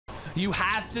You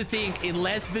have to think,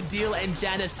 unless VADEAL and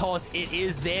JannisZ toss, it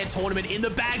is their tournament in the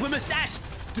bag with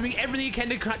𝐭𝐈stache doing everything he can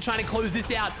to try to close this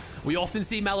out. We often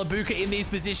see 𝐂𝐿𝐵UGHA in these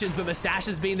positions, but 𝐭𝐈stache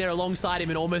has been there alongside him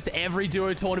in almost every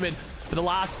duo tournament for the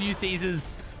last few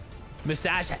seasons.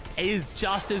 𝐭𝐈stache is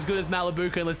just as good as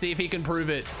𝐂𝐿𝐵UGHA, and let's see if he can prove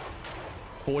it.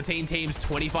 14 teams,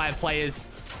 25 players,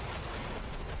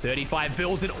 35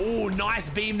 builds, and oh, nice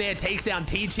beam there. Takes down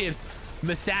T-Chips.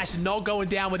 𝐭𝐈stache not going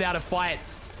down without a fight.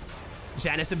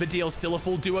 JannisZ and VADEAL still a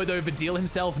full duo, though. VADEAL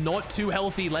himself not too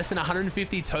healthy, less than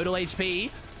 150 total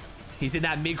HP. He's in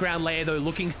that mid-ground layer, though,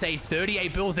 looking safe.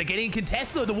 38 builds. They're getting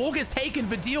contested, though. The wall gets taken.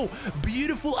 VADEAL,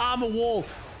 beautiful armor wall.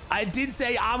 I did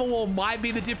say armor wall might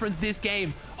be the difference this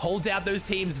game. Holds out those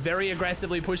teams very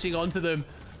aggressively, pushing onto them.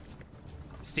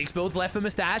 6 builds left for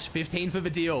𝐭𝐈stache, 15 for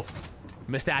VADEAL.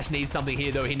 𝐭𝐈stache needs something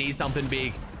here, though. He needs something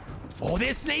big. Oh,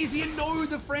 there's Sneezy, and no,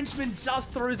 the Frenchman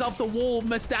just throws up the wall.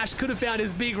 𝐭𝐈stache could have found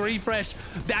his big refresh.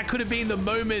 That could have been the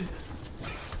moment.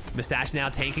 𝐭𝐈stache now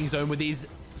taking zone with these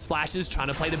splashes, trying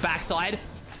to play the backside.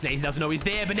 Sneezy doesn't know he's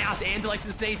there, but now it's Andalex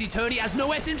and Sneezy. Tony has no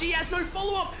SMG, has no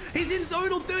follow-up. He's in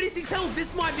zone on 36 health.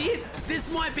 This might be it.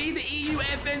 This might be the EU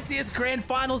FNCS Grand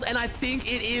Finals, and I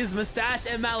think it is.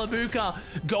 𝐭𝐈stache and 𝐂𝐿𝐵UGHA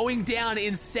going down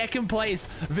in second place.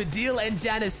 VADEAL and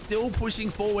JannisZ still pushing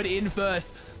forward in first.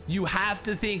 You have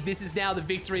to think this is now the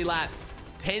victory lap.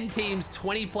 10 teams,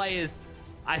 20 players.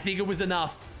 I think it was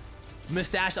enough.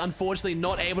 𝐭𝐈stache, unfortunately,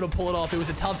 not able to pull it off. It was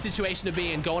a tough situation to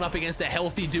be in, going up against a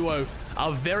healthy duo.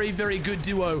 A very, very good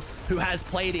duo who has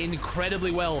played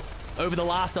incredibly well over the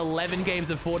last 11 games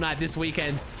of Fortnite this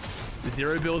weekend.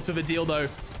 0 builds for VADEAL, though.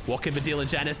 What can VADEAL and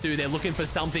JannisZ do? They're looking for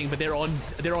something, but they're on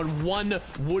one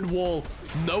wood wall.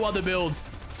 No other builds.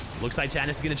 Looks like JannisZ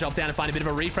is going to drop down and find a bit of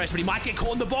a refresh, but he might get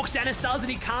caught in the box. JannisZ does,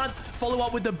 and he can't follow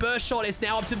up with the burst shot. It's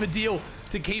now up to VADEAL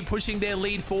to keep pushing their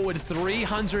lead forward.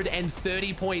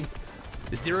 330 points.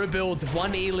 0 builds,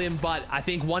 1 elim, but I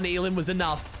think 1 elim was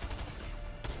enough.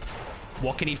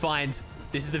 What can he find?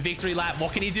 This is the victory lap.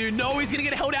 What can he do? No, he's going to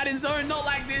get held out in zone. Not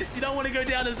like this. You don't want to go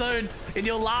down to zone in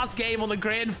your last game on the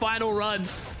grand final run.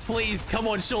 Please, come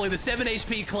on, surely. The 7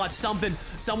 HP clutch, something.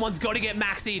 Someone's got to get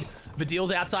maxied.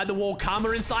 VADEAL's outside the wall.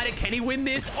 Karma inside it. Can he win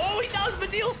this? Oh, he does.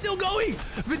 VADEAL's still going.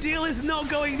 VADEAL is not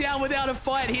going down without a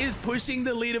fight. He is pushing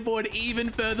the leaderboard even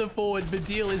further forward.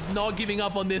 VADEAL is not giving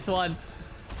up on this one.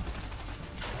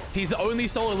 He's the only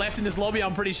solo left in this lobby,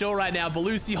 I'm pretty sure right now.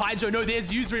 𝐿𝐿𝐵UGHA, no,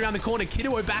 there's 𝐿𝐿𝐵UGHA around the corner.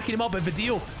 𝐂𝐿𝐵UGHA backing him up, but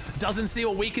VADEAL doesn't see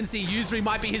what we can see. 𝐿𝐿𝐵UGHA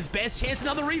might be his best chance.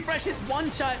 Another refresh, hits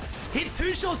 1 shot, hits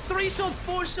 2 shots, 3 shots,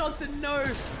 4 shots, and no,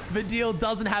 VADEAL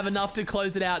doesn't have enough to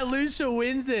close it out. 𝐿𝐿𝐵UGHA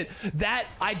wins it. That,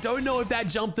 I don't know if that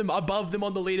jumped them above them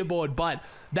on the leaderboard, but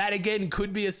that again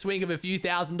could be a swing of a few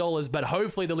 $1,000s, but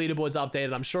hopefully the leaderboard's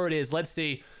updated. I'm sure it is. Let's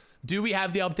see. Do we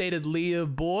have the updated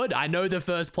leaderboard? I know the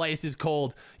first place is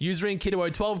called User and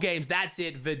𝐂𝐿𝐵UGHA, 12 games. That's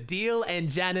it. VADEAL and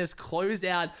JannisZ close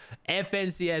out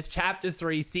FNCS Chapter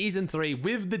 3, Season 3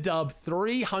 with the dub,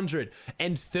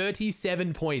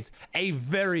 337 points. A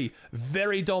very,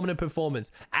 very dominant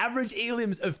performance. Average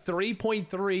elims of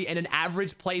 3.3 and an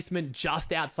average placement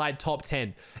just outside top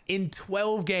 10 in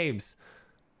 12 games.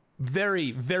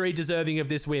 Very, very deserving of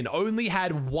this win. Only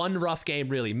had 1 rough game,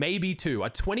 really. Maybe 2. A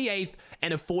 28th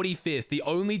and a 45th. The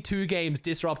only 2 games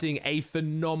disrupting a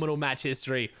phenomenal match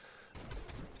history.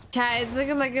 Chat, it's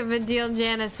looking like a VADEAL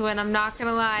JannisZ win. I'm not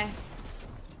gonna lie.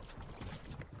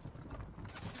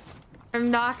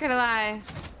 I'm not gonna lie.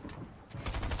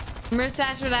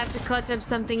 𝐿𝐵UGHA would have to clutch up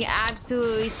something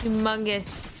absolutely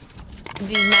humongous in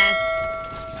these matches.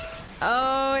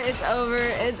 Oh, it's over.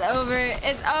 It's over.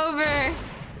 It's over.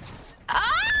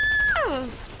 Oh!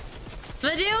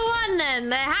 VADEAL won then.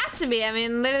 That has to be. I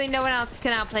mean, literally no one else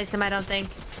can outplace him, I don't think.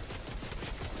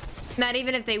 Not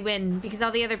even if they win, because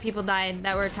all the other people died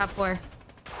that were top 4.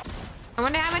 I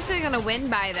wonder how much they're gonna win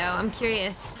by, though. I'm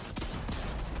curious.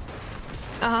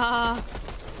 Oh!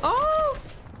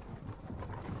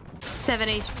 7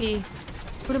 HP.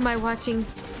 What am I watching?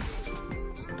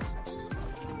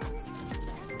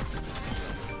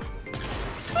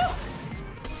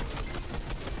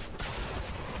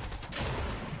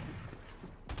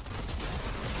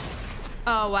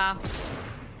 Oh, wow.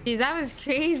 Jeez, that was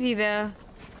crazy, though.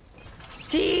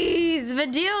 Jeez,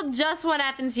 VADEAL just won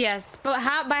FNCS. But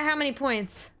by how many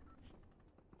points?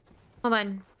 Hold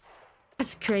on.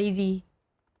 That's crazy.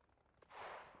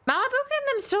 𝐂𝐿𝐵UGHA and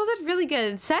them still did really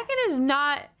good. Second is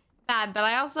not bad, but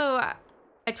I also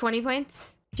at 20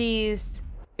 points. Jeez.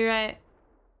 You're right.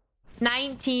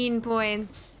 19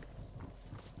 points.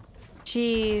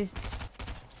 Jeez.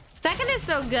 Second is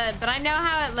still good, but I know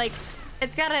how it, like...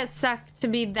 It's gotta suck to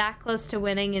be that close to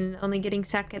winning and only getting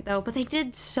second, though. But they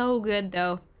did so good,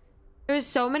 though. There was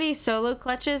so many solo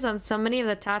clutches on so many of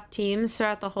the top teams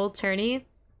throughout the whole tourney.